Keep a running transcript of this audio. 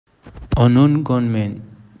Unknown gunmen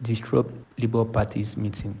disrupt Labour Party's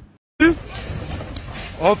meeting.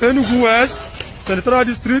 Of Enugu West, Senatorial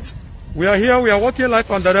District, we are here, we are working live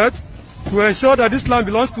and direct to ensure that this land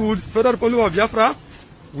belongs to the Federal Republic of Biafra.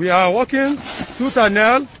 We are working tooth and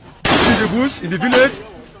nail in the bush, in the village,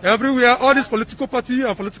 everywhere, all these political party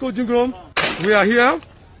and political jingle. We are here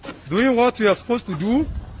doing what we are supposed to do.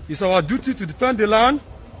 It's our duty to defend the land,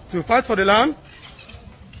 to fight for the land.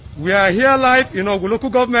 We are here live in our local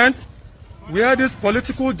government, where these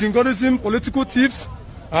political jingoism, political thieves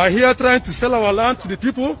are here trying to sell our land to the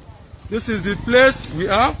people. This is the place we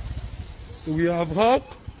are. So we have hope.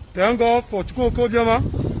 Thank God for Chukwuka Obioma,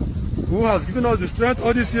 who has given us the strength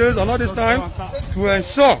all these years and all this time to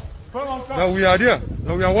ensure that we are there,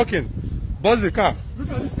 that we are working. Bust the car.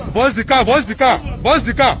 Bust the car, bust the car, bust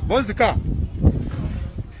the car, bust the car.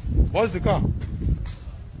 Bust the car.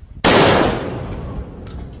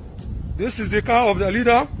 This is the car of the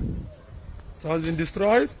leader. It has been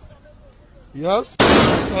destroyed. Yes,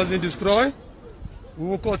 it has been destroyed. We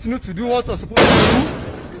will continue to do what we're supposed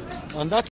to do. And that